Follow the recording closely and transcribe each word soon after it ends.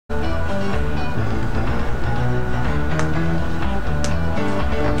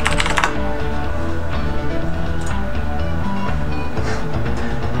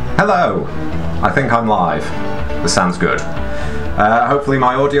Hello! I think I'm live. This sounds good. Hopefully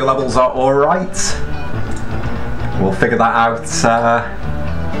my audio levels are alright. We'll figure that out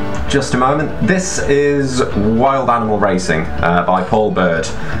just a moment. This is Wild Animal Racing by Paul Bird.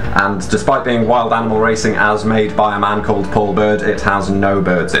 And despite being Wild Animal Racing as made by a man called Paul Bird, it has no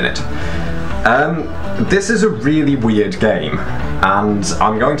birds in it. This is a really weird game, and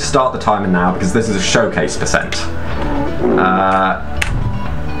I'm going to start the timer now because this is a showcase percent.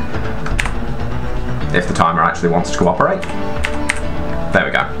 If the timer actually wants to cooperate. There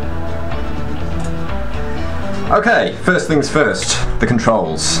we go. Okay, first things first, the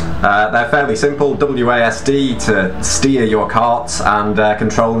controls. They're fairly simple: WASD to steer your cart, and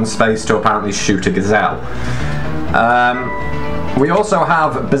control and space to apparently shoot a gazelle. We also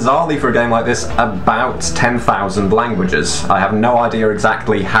have, bizarrely for a game like this, about 10,000 languages. I have no idea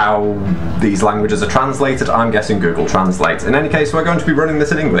exactly how these languages are translated. I'm guessing Google Translate. In any case, we're going to be running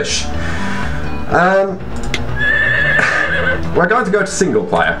this in English. We're going to go to single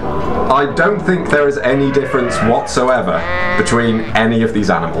player. I don't think there is any difference whatsoever between any of these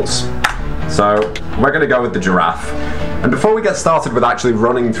animals. So we're going to go with the giraffe. And before we get started with actually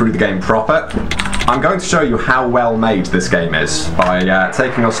running through the game proper, I'm going to show you how well made this game is by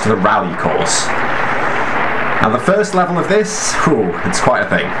taking us to the rally course. Now the first level of this, it's quite a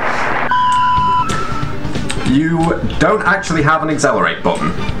thing. You don't actually have an accelerate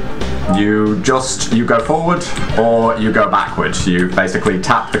button. You go forward or you go backward. You basically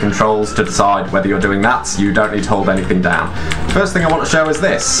tap the controls to decide whether you're doing that. You don't need to hold anything down. First thing I want to show is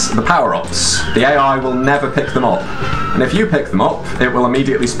this, the power-ups. The AI will never pick them up. And if you pick them up, it will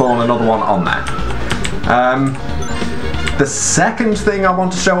immediately spawn another one on there. The second thing I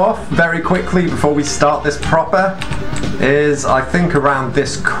want to show off very quickly before we start this proper is, I think, around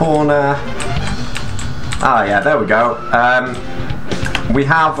this corner. Ah yeah, there we go. We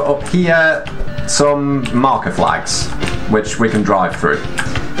have up here some marker flags, which we can drive through.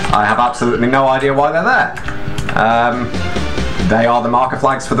 I have absolutely no idea why they're there. They are the marker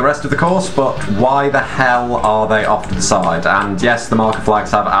flags for the rest of the course, but why the hell are they off to the side? And yes, the marker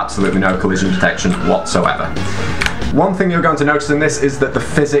flags have absolutely no collision detection whatsoever. One thing you're going to notice in this is that the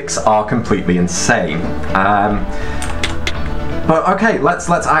physics are completely insane. But okay, let's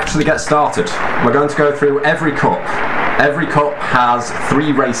actually get started. We're going to go through every cup. Every cup has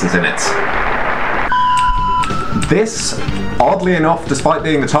 3 races in it. This, oddly enough, despite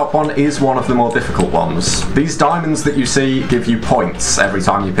being the top one, is one of the more difficult ones. These diamonds that you see give you points every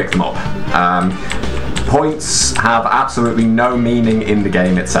time you pick them up. Points have absolutely no meaning in the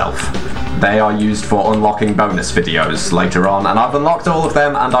game itself. They are used for unlocking bonus videos later on, and I've unlocked all of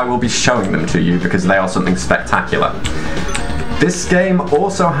them and I will be showing them to you because they are something spectacular. This game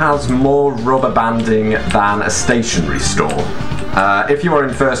also has more rubber banding than a stationary store. If you are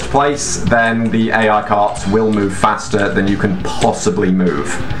in first place, then the AI carts will move faster than you can possibly move.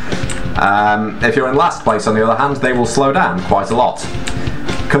 If you're in last place, on the other hand, they will slow down quite a lot.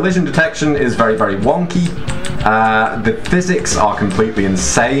 Collision detection is very, very wonky. The physics are completely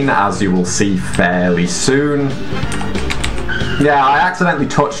insane, as you will see fairly soon. Yeah, I accidentally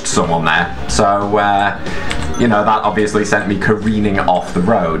touched someone there, so you know, that obviously sent me careening off the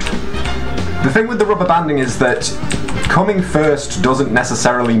road. The thing with the rubber banding is that coming first doesn't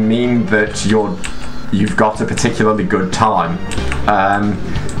necessarily mean that you've got a particularly good time.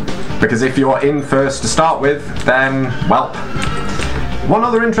 Because if you're in first to start with, then, well. One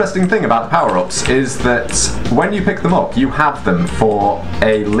other interesting thing about the power-ups is that when you pick them up, you have them for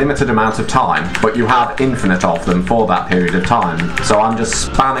a limited amount of time, but you have infinite of them for that period of time. So I'm just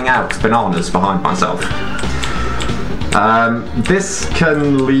spamming out bananas behind myself. This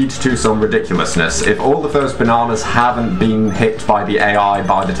can lead to some ridiculousness. If all of those bananas haven't been hit by the AI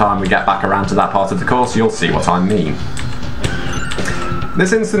by the time we get back around to that part of the course, you'll see what I mean.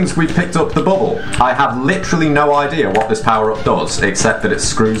 This instance, we picked up the bubble. I have literally no idea what this power-up does, except that it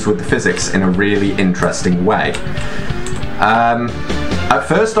screws with the physics in a really interesting way. At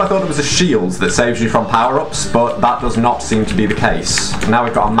first I thought it was a shield that saves you from power-ups, but that does not seem to be the case. Now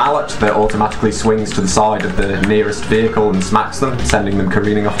we've got a mallet that automatically swings to the side of the nearest vehicle and smacks them, sending them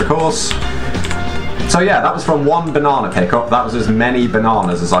careening off the course. So yeah, that was from one banana pickup. That was as many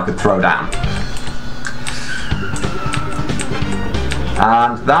bananas as I could throw down.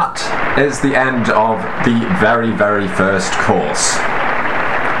 And that is the end of the very, very first course.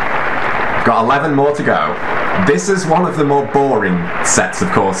 We've got 11 more to go. This is one of the more boring sets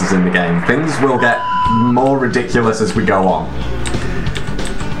of courses in the game. Things will get more ridiculous as we go on.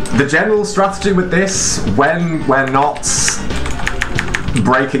 The general strategy with this, when we're not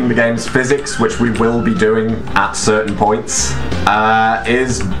breaking the game's physics, which we will be doing at certain points,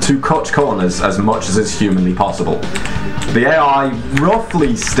 is to cut corners as much as is humanly possible. The AI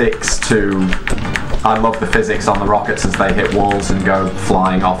roughly sticks to, I love the physics on the rockets as they hit walls and go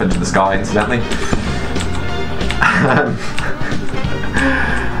flying off into the sky, incidentally.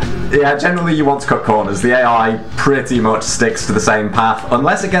 Yeah, generally you want to cut corners. The AI pretty much sticks to the same path,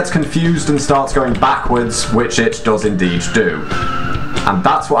 unless it gets confused and starts going backwards, which it does indeed do. And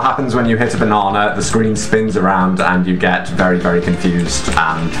that's what happens when you hit a banana. The screen spins around and you get very, very confused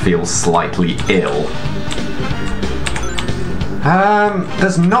and feel slightly ill.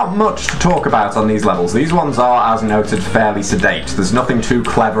 There's not much to talk about on these levels. These ones are, as noted, fairly sedate. There's nothing too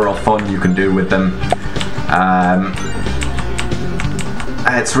clever or fun you can do with them.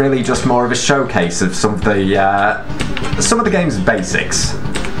 It's really just more of a showcase of some of the game's basics,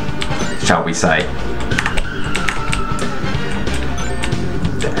 shall we say.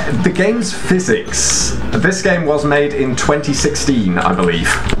 The game's physics. This game was made in 2016, I believe.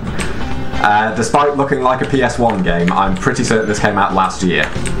 Despite looking like a PS1 game, I'm pretty certain this came out last year.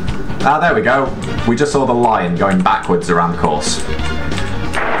 There we go. We just saw the lion going backwards around the course.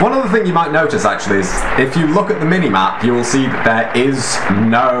 One other thing you might notice, actually, is if you look at the mini-map, you will see that there is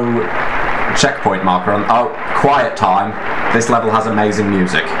no checkpoint marker on... Oh, quiet time. This level has amazing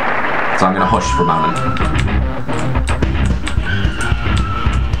music. So I'm going to hush for a moment.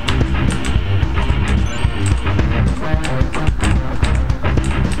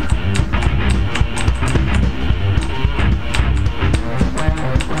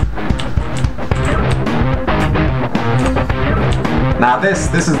 Now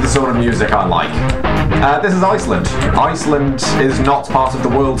this is the sort of music I like. This is Iceland. Iceland is not part of the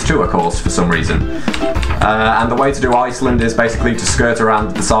World Tour course for some reason. And the way to do Iceland is basically to skirt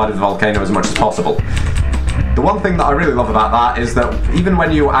around the side of the volcano as much as possible. The one thing that I really love about that is that even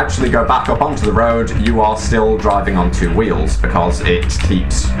when you actually go back up onto the road, you are still driving on two wheels because it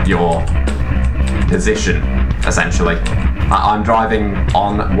keeps your position, essentially. I'm driving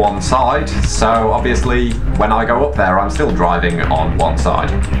on one side, so obviously when I go up there I'm still driving on one side.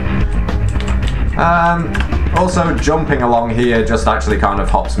 Also, jumping along here just actually kind of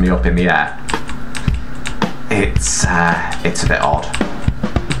hops me up in the air. It's a bit odd.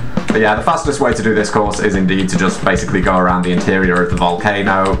 But yeah, the fastest way to do this course is indeed to just basically go around the interior of the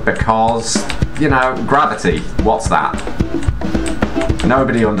volcano because, you know, gravity, what's that?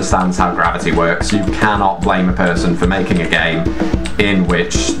 Nobody understands how gravity works. You cannot blame a person for making a game in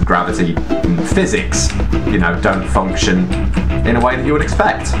which gravity and physics, you know, don't function in a way that you would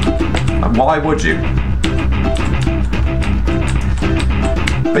expect. Why would you?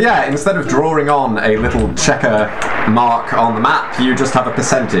 But yeah, instead of drawing on a little checker mark on the map, you just have a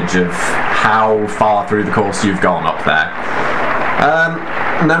percentage of how far through the course you've gone up there.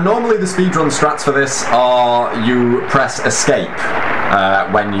 Now normally the speedrun strats for this are you press escape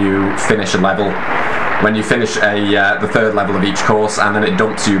when you finish a level, when you finish the third level of each course, and then it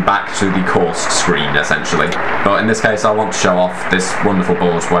dumps you back to the course screen, essentially. But in this case I want to show off this wonderful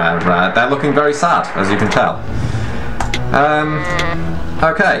board where they're looking very sad, as you can tell.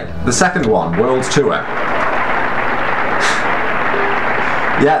 Okay, the second one, World Tour.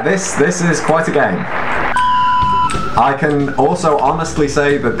 Yeah, this is quite a game. I can also honestly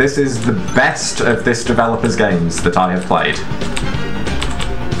say that this is the best of this developer's games that I have played.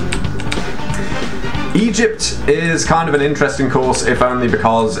 Egypt is kind of an interesting course, if only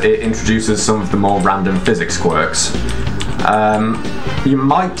because it introduces some of the more random physics quirks. You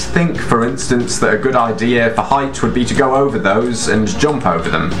might think, for instance, that a good idea for height would be to go over those and jump over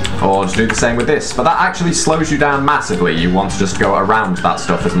them, or to do the same with this, but that actually slows you down massively. You want to just go around that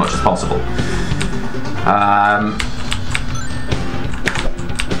stuff as much as possible.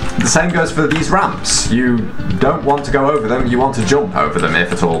 The same goes for these ramps. You don't want to go over them, you want to jump over them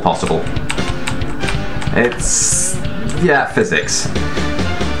if at all possible. It's... yeah, physics.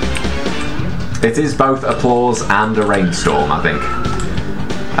 It is both applause and a rainstorm, I think.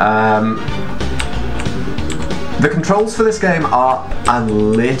 The controls for this game are a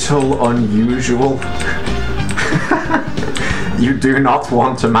little unusual. You do not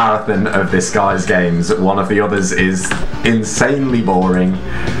want a marathon of this guy's games. One of the others is insanely boring.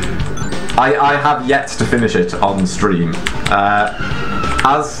 I have yet to finish it on stream.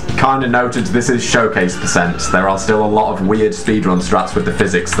 As kind of noted, this is showcase %. There are still a lot of weird speedrun strats with the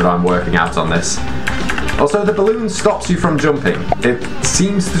physics that I'm working out on this. Also, the balloon stops you from jumping. It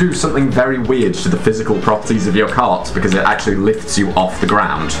seems to do something very weird to the physical properties of your cart because it actually lifts you off the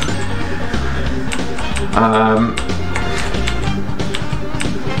ground.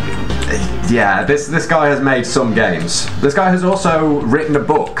 yeah, this guy has made some games. This guy has also written a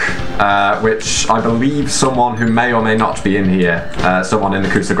book, which I believe someone who may or may not be in here, someone in the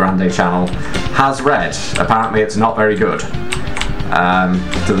Cusa Grande channel, has read. Apparently it's not very good,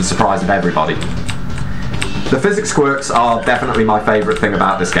 to the surprise of everybody. The physics quirks are definitely my favourite thing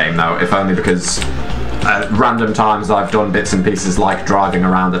about this game, though, if only because at random times I've done bits and pieces like driving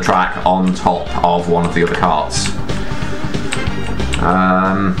around the track on top of one of the other carts.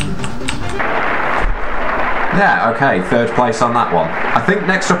 Yeah, okay, third place on that one. I think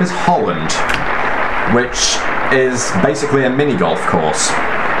next up is Holland, which is basically a mini-golf course.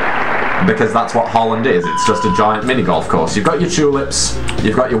 Because that's what Holland is, it's just a giant mini-golf course. You've got your tulips,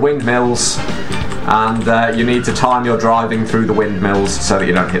 you've got your windmills, and you need to time your driving through the windmills so that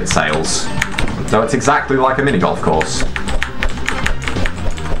you don't hit sails. So it's exactly like a mini-golf course.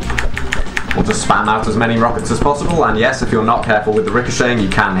 We'll just spam out as many rockets as possible, and yes, if you're not careful with the ricocheting, you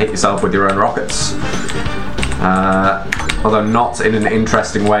can hit yourself with your own rockets. Although not in an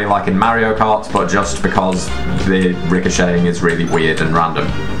interesting way like in Mario Kart, but just because the ricocheting is really weird and random.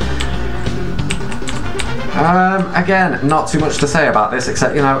 Again, not too much to say about this,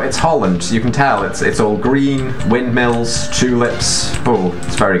 except, you know, it's Holland. You can tell it's all green, windmills, tulips. Oh,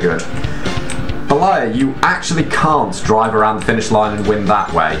 it's very good. Belaya, you actually can't drive around the finish line and win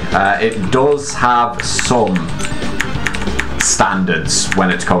that way. It does have some standards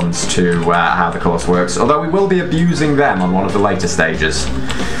when it comes to how the course works, although we will be abusing them on one of the later stages.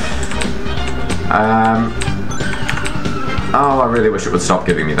 Oh, I really wish it would stop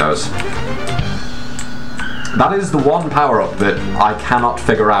giving me those. That is the one power-up that I cannot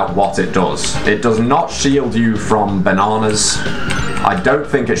figure out what it does. It does not shield you from bananas. I don't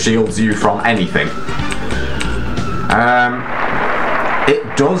think it shields you from anything.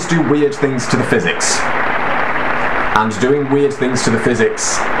 It does do weird things to the physics. And doing weird things to the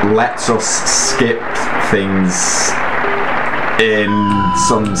physics lets us skip things in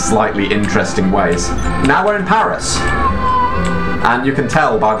some slightly interesting ways. Now we're in Paris. And you can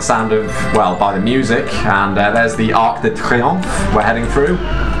tell by the sound of, well, by the music, and there's the Arc de Triomphe we're heading through.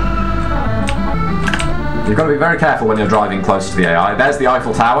 You've got to be very careful when you're driving close to the AI. There's the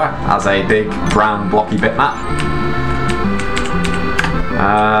Eiffel Tower as a big brown blocky bitmap.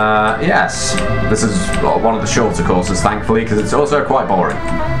 Yes, this is one of the shorter courses, thankfully, because it's also quite boring.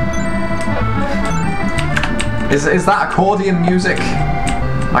 Is that accordion music?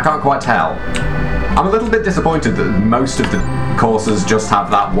 I can't quite tell. I'm a little bit disappointed that most of the courses just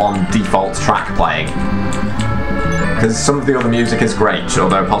have that one default track playing. Because some of the other music is great,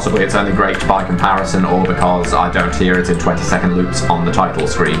 although possibly it's only great by comparison or because I don't hear it in 20-second loops on the title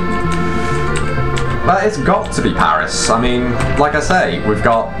screen. But it's got to be Paris. I mean, like I say, we've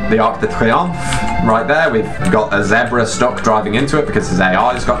got the Arc de Triomphe right there, we've got a zebra stuck driving into it because his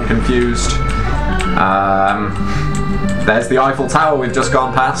AI has gotten confused. There's the Eiffel Tower we've just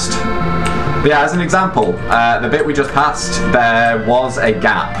gone past. But yeah, as an example, the bit we just passed, there was a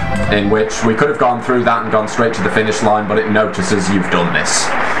gap in which we could have gone through that and gone straight to the finish line, but it notices you've done this.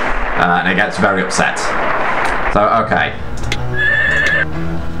 And it gets very upset. So, okay.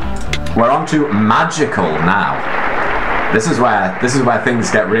 We're on to magical now. This is where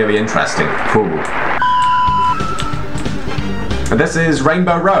things get really interesting. Cool. And this is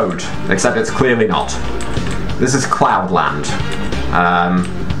Rainbow Road, except it's clearly not. This is Cloudland.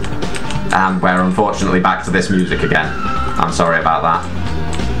 And we're unfortunately back to this music again. I'm sorry about that.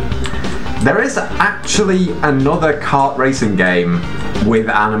 There is actually another kart racing game with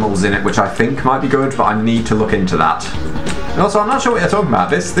animals in it, which I think might be good, but I need to look into that. And also, I'm not sure what you're talking about.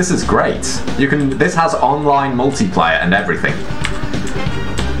 This is great. This has online multiplayer and everything.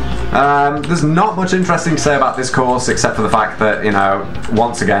 There's not much interesting to say about this course, except for the fact that, you know,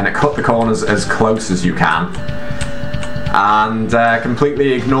 once again, it cut the corners as close as you can. And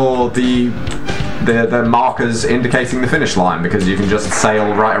completely ignore the markers indicating the finish line, because you can just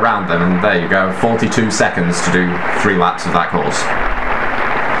sail right around them, and there you go, 42 seconds to do 3 laps of that course.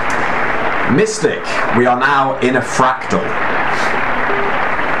 Mystic, we are now in a fractal.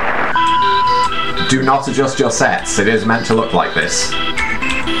 Do not adjust your sets, it is meant to look like this.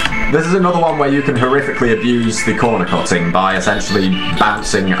 This is another one where you can horrifically abuse the corner cutting by essentially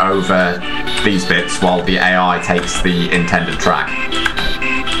bouncing over these bits while the AI takes the intended track.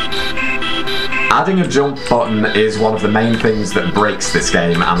 Adding a jump button is one of the main things that breaks this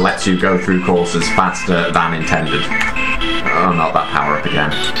game and lets you go through courses faster than intended. Oh, not that power up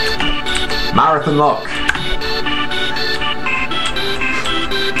again. Marathon luck.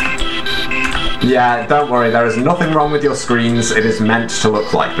 Yeah, don't worry, there is nothing wrong with your screens, it is meant to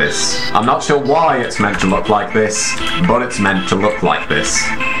look like this. I'm not sure why it's meant to look like this, but it's meant to look like this.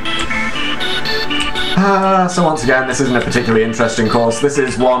 So once again, this isn't a particularly interesting course. This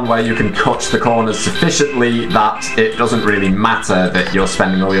is one where you can cut the corners sufficiently that it doesn't really matter that you're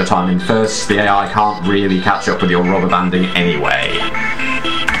spending all your time in first. The AI can't really catch up with your rubber banding anyway.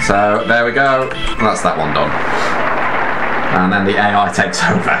 So there we go. That's that one done. And then the AI takes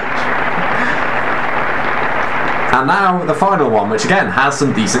over. And now the final one, which again has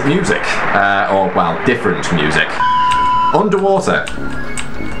some decent music. Or, well, different music. Underwater.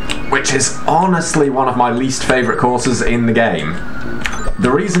 Which is honestly one of my least favourite courses in the game.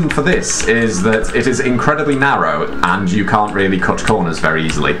 The reason for this is that it is incredibly narrow and you can't really cut corners very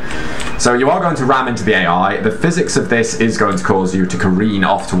easily. So you are going to ram into the AI. The physics of this is going to cause you to careen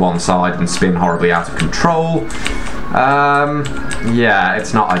off to one side and spin horribly out of control. Yeah,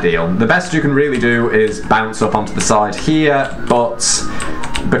 it's not ideal. The best you can really do is bounce up onto the side here, but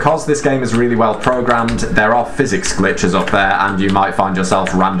because this game is really well programmed, there are physics glitches up there and you might find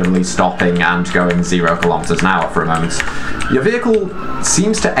yourself randomly stopping and going 0 kilometers an hour for a moment. Your vehicle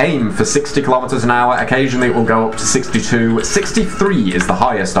seems to aim for 60 kilometers an hour, occasionally it will go up to 62, 63 is the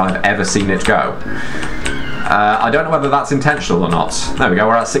highest I've ever seen it go. I don't know whether that's intentional or not. There we go,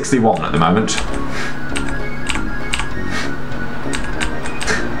 we're at 61 at the moment.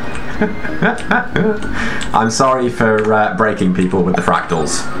 I'm sorry for breaking people with the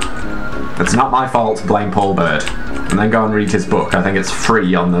fractals. It's not my fault, blame Paul Bird. And then go and read his book. I think it's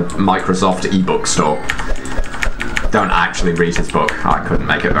free on the Microsoft ebook store. Don't actually read his book. I couldn't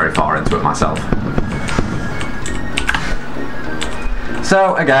make it very far into it myself.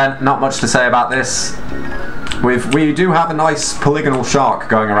 So again, not much to say about this. We do have a nice polygonal shark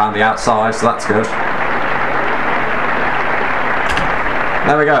going around the outside, so that's good.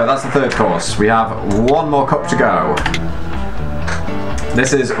 There we go, that's the third course. We have one more cup to go.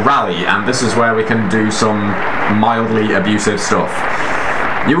 This is Rally, and this is where we can do some mildly abusive stuff.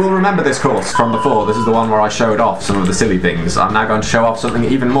 You will remember this course from before. This is the one where I showed off some of the silly things. I'm now going to show off something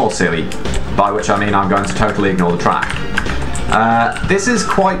even more silly, by which I mean I'm going to totally ignore the track. This is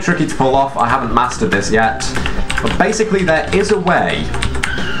quite tricky to pull off. I haven't mastered this yet, but basically there is a way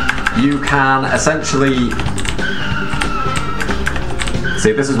you can essentially...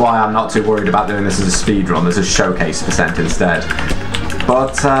 See, this is why I'm not too worried about doing this as a speedrun. This is showcase percent instead.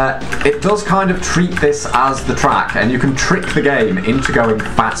 But it does kind of treat this as the track, and you can trick the game into going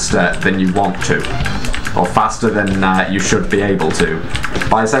faster than you want to, or faster than you should be able to,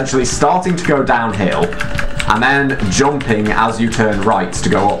 by essentially starting to go downhill, and then jumping as you turn right to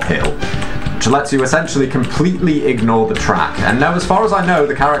go uphill, which lets you essentially completely ignore the track. And now, as far as I know,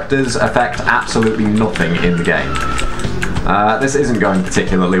 the characters affect absolutely nothing in the game. This isn't going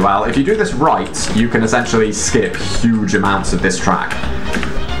particularly well. If you do this right, you can essentially skip huge amounts of this track.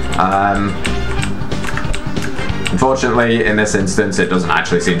 Unfortunately, in this instance, it doesn't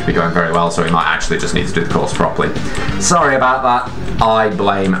actually seem to be going very well, so we might actually just need to do the course properly. Sorry about that. I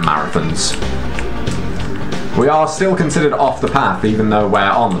blame marathons. We are still considered off the path, even though we're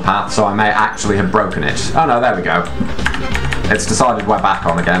on the path, so I may actually have broken it. Oh no, there we go. It's decided we're back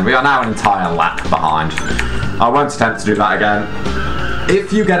on again. We are now an entire lap behind. I won't attempt to do that again.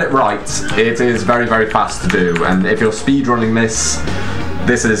 If you get it right, it is very, very fast to do, and if you're speedrunning this,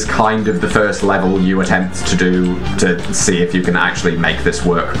 this is kind of the first level you attempt to do to see if you can actually make this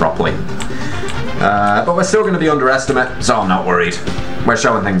work properly. But we're still going to be underestimate, so I'm not worried. We're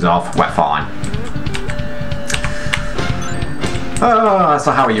showing things off, we're fine.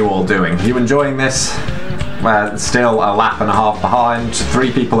 So how are you all doing? You enjoying this? We're still a lap and a half behind.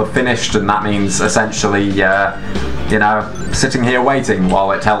 3 people have finished, and that means essentially, you know, sitting here waiting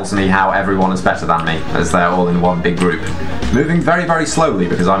while it tells me how everyone is better than me, as they're all in one big group. Moving very, very slowly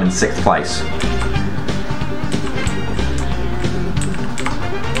because I'm in 6th place.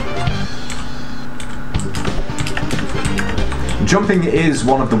 Jumping is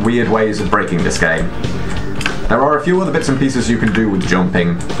one of the weird ways of breaking this game. There are a few other bits and pieces you can do with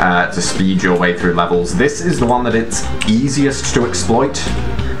jumping to speed your way through levels. This is the one that it's easiest to exploit.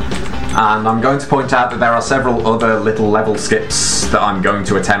 And I'm going to point out that there are several other little level skips that I'm going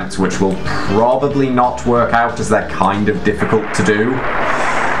to attempt, which will probably not work out as they're kind of difficult to do.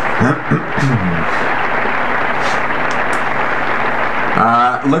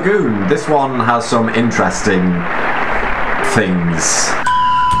 Lagoon. This one has some interesting things.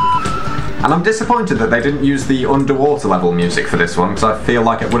 And I'm disappointed that they didn't use the underwater level music for this one, because I feel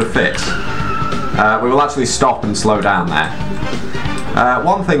like it would have fit. We will actually stop and slow down there.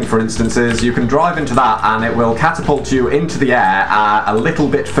 One thing, for instance, is you can drive into that and it will catapult you into the air a little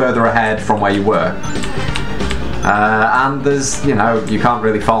bit further ahead from where you were. And there's, you know, you can't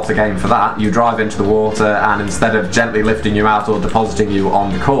really fault a game for that. You drive into the water, and instead of gently lifting you out or depositing you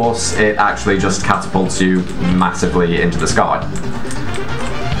on the course, it actually just catapults you massively into the sky.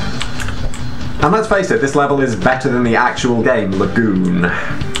 And let's face it, this level is better than the actual game, Lagoon.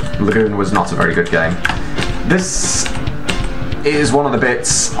 Lagoon was not a very good game. This is one of the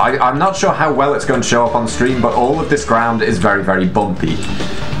bits, I'm not sure how well it's going to show up on stream, but all of this ground is very, very bumpy.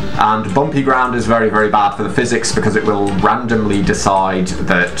 And bumpy ground is very, very bad for the physics because it will randomly decide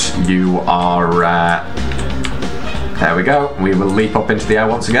that you are... there we go, we will leap up into the air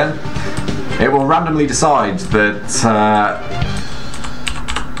once again. It will randomly decide that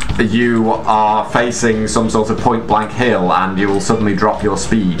you are facing some sort of point-blank hill and you will suddenly drop your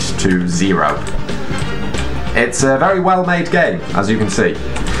speed to 0. It's a very well-made game, as you can see.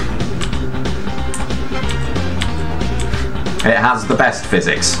 It has the best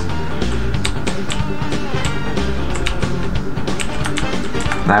physics.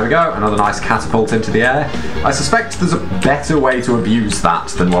 There we go, another nice catapult into the air. I suspect there's a better way to abuse that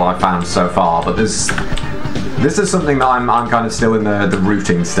than what I've found so far, but this is something that I'm kind of still in the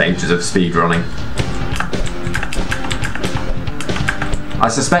rooting stages of speedrunning. I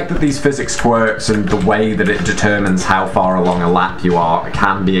suspect that these physics quirks and the way that it determines how far along a lap you are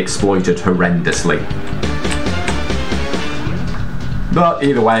can be exploited horrendously. But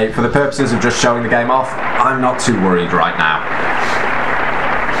either way, for the purposes of just showing the game off, I'm not too worried right now.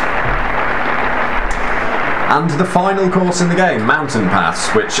 And the final course in the game, Mountain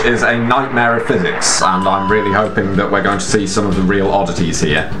Pass, which is a nightmare of physics, and I'm really hoping that we're going to see some of the real oddities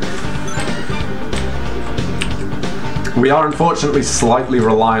here. We are unfortunately slightly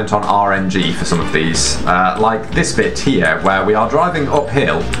reliant on RNG for some of these, like this bit here, where we are driving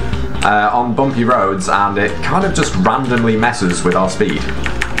uphill on bumpy roads, and it kind of just randomly messes with our speed.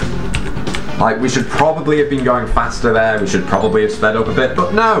 Like, we should probably have been going faster there, we should probably have sped up a bit,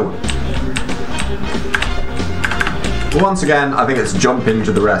 but no! Once again, I think it's jumping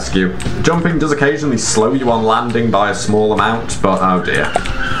to the rescue. Jumping does occasionally slow you on landing by a small amount, but oh dear.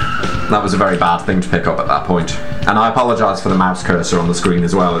 That was a very bad thing to pick up at that point. And I apologise for the mouse cursor on the screen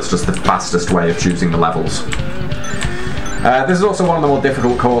as well, it's just the fastest way of choosing the levels. This is also one of the more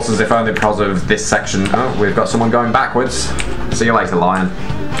difficult courses, if only because of this section. Oh, we've got someone going backwards. See you later, lion.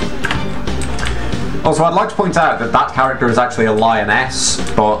 Also, I'd like to point out that that character is actually a lioness,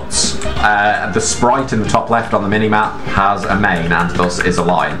 but the sprite in the top left on the minimap has a mane and thus is a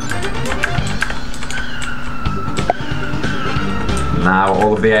lion. Now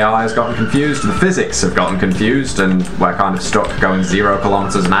all of the AI has gotten confused, the physics have gotten confused, and we're kind of stuck going 0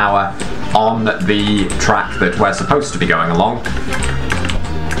 kilometers an hour on the track that we're supposed to be going along.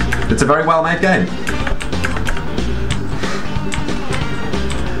 It's a very well made game.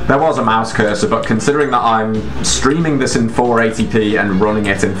 There was a mouse cursor, but considering that I'm streaming this in 480p and running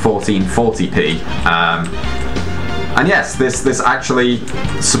it in 1440p, and yes, this actually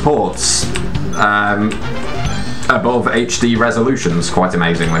supports above HD resolutions, quite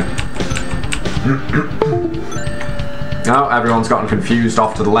amazingly. Oh, everyone's gotten confused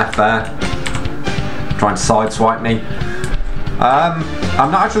off to the left there, trying to sideswipe me. I'm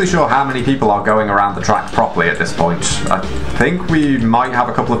not actually sure how many people are going around the track properly at this point. I think we might have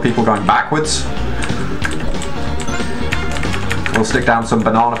a couple of people going backwards. We'll stick down some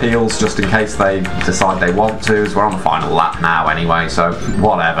banana peels just in case they decide they want to, as we're on the final lap now anyway, so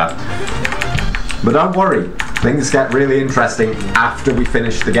whatever. But don't worry, things get really interesting after we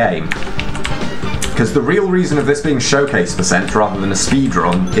finish the game. Because the real reason of this being showcase percent rather than a speed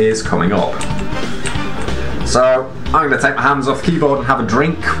run is coming up. So I'm going to take my hands off the keyboard and have a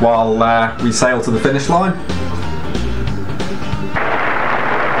drink while we sail to the finish line.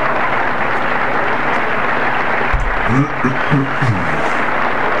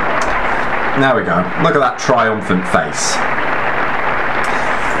 There we go. Look at that triumphant face.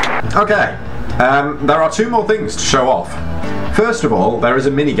 Okay, there are 2 more things to show off. First of all, there is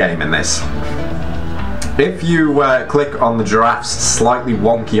a mini-game in this. If you click on the giraffe's slightly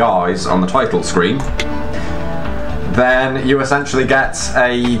wonky eyes on the title screen, then you essentially get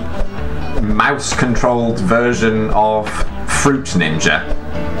a mouse-controlled version of Fruit Ninja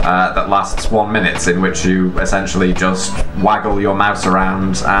that lasts 1 minute, in which you essentially just waggle your mouse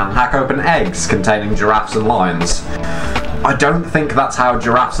around and hack open eggs containing giraffes and lions. I don't think that's how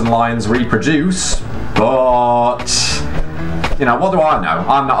giraffes and lions reproduce, but you know, what do I know?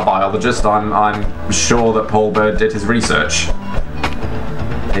 I'm not a biologist. I'm sure that Paul Bird did his research.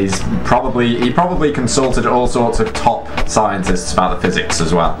 He probably consulted all sorts of top scientists about the physics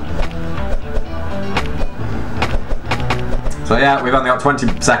as well. So yeah, we've only got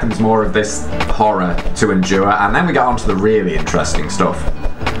 20 seconds more of this horror to endure, and then we get on to the really interesting stuff.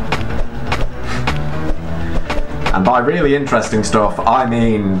 And by really interesting stuff, I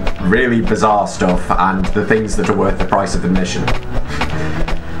mean really bizarre stuff and the things that are worth the price of admission.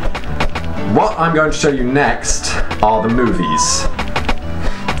 What I'm going to show you next are the movies.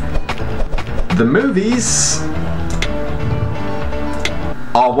 The movies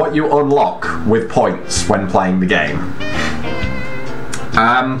are what you unlock with points when playing the game.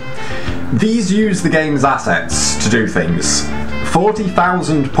 These use the game's assets to do things.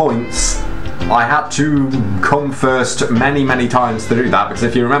 40,000 points. I had to come first many times to do that, because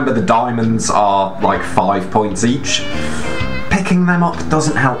if you remember, the diamonds are like 5 points each. Picking them up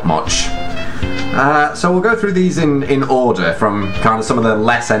doesn't help much. So we'll go through these in order, from kind of some of the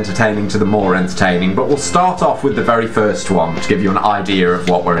less entertaining to the more entertaining, but we'll start off with the very first one to give you an idea of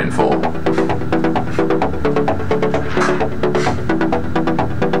what we're in for.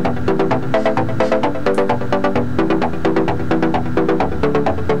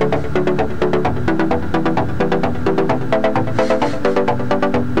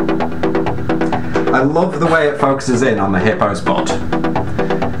 I love the way it focuses in on the hippo's butt.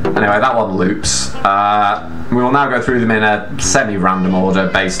 Anyway, that one loops. We will now go through them in a semi-random order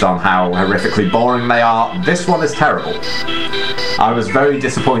based on how horrifically boring they are. This one is terrible. I was very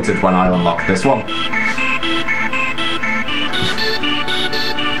disappointed when I unlocked this one.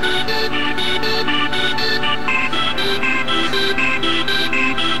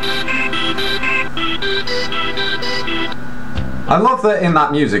 I love that in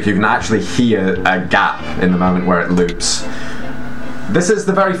that music you can actually hear a gap in the moment where it loops. This is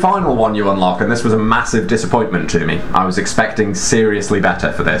the very final one you unlock, and this was a massive disappointment to me. I was expecting seriously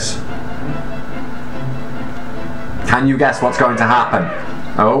better for this. Can you guess what's going to happen?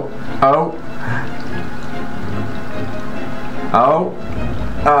 Oh.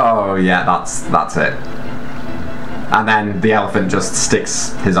 Oh, yeah, that's it. And then the elephant just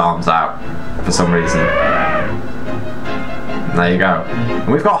sticks his arms out for some reason. There you go. And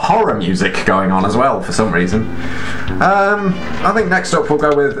we've got horror music going on as well for some reason. I think next up we'll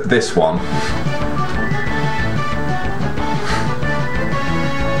go with this one.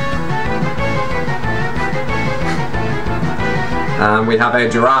 And we have a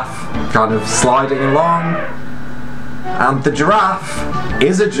giraffe kind of sliding along. And the giraffe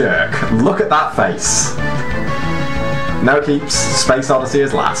is a jerk. Look at that face. No keeps, Space Odyssey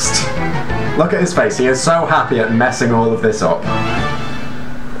is last. Look at his face, he is so happy at messing all of this up.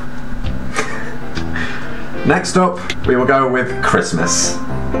 Next up, we will go with Christmas.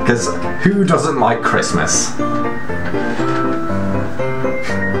 Because who doesn't like Christmas?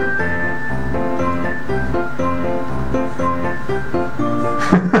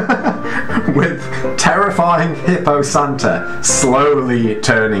 With terrifying Hippo Santa slowly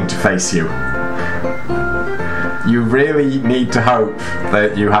turning to face you. You really need to hope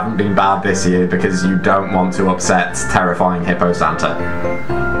that you haven't been bad this year, because you don't want to upset terrifying Hippo Santa.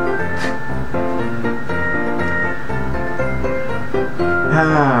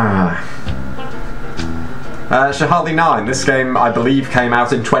 Shahali 9, this game I believe came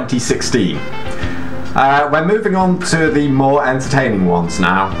out in 2016. We're moving on to the more entertaining ones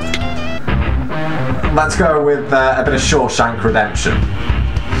now. Let's go with a bit of Shawshank Redemption.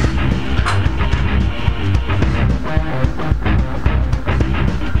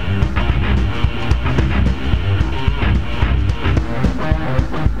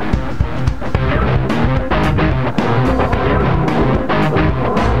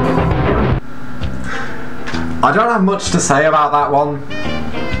 I don't have much to say about that one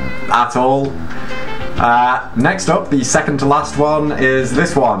at all. Next up, the second to last one is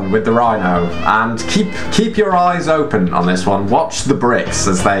this one with the rhino, and keep your eyes open on this one. Watch the bricks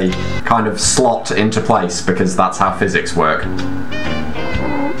as they kind of slot into place, because that's how physics work.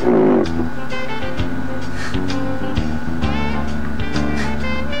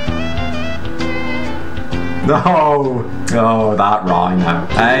 Oh, that rhino.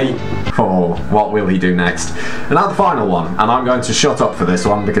 Hey, oh, what will he do next? And now the final one, and I'm going to shut up for this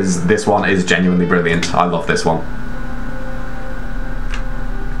one because this one is genuinely brilliant. I love this one.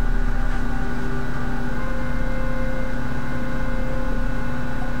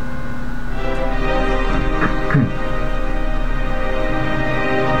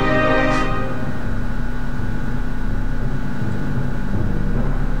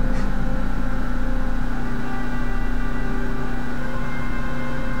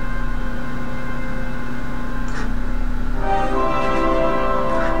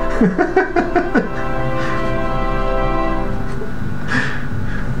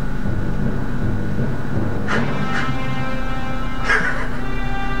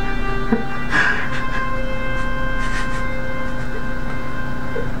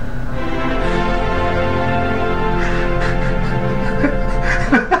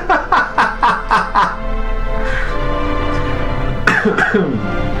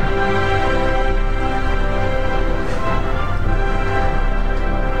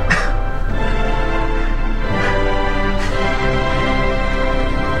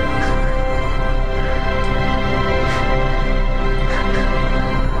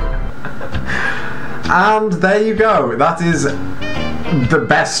 And there you go. That is the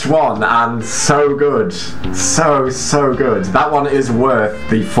best one, and so good. So good. That one is worth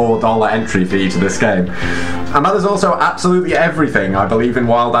the $4 entry fee to this game. And that is also absolutely everything, I believe, in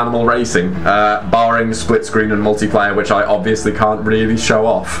Wild Animal Racing, barring split screen and multiplayer, which I obviously can't really show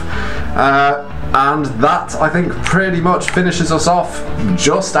off. And that, I think, pretty much finishes us off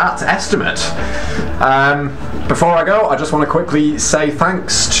just at estimate. Before I go, I just want to quickly say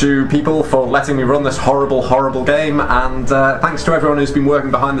thanks to people for letting me run this horrible game, and thanks to everyone who's been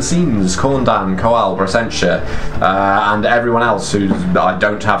working behind the scenes, Corndan, Koal, Brasensha, and everyone else who I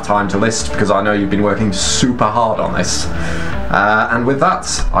don't have time to list because I know you've been working super hard on this. And with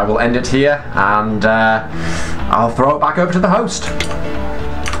that, I will end it here, and I'll throw it back over to the host.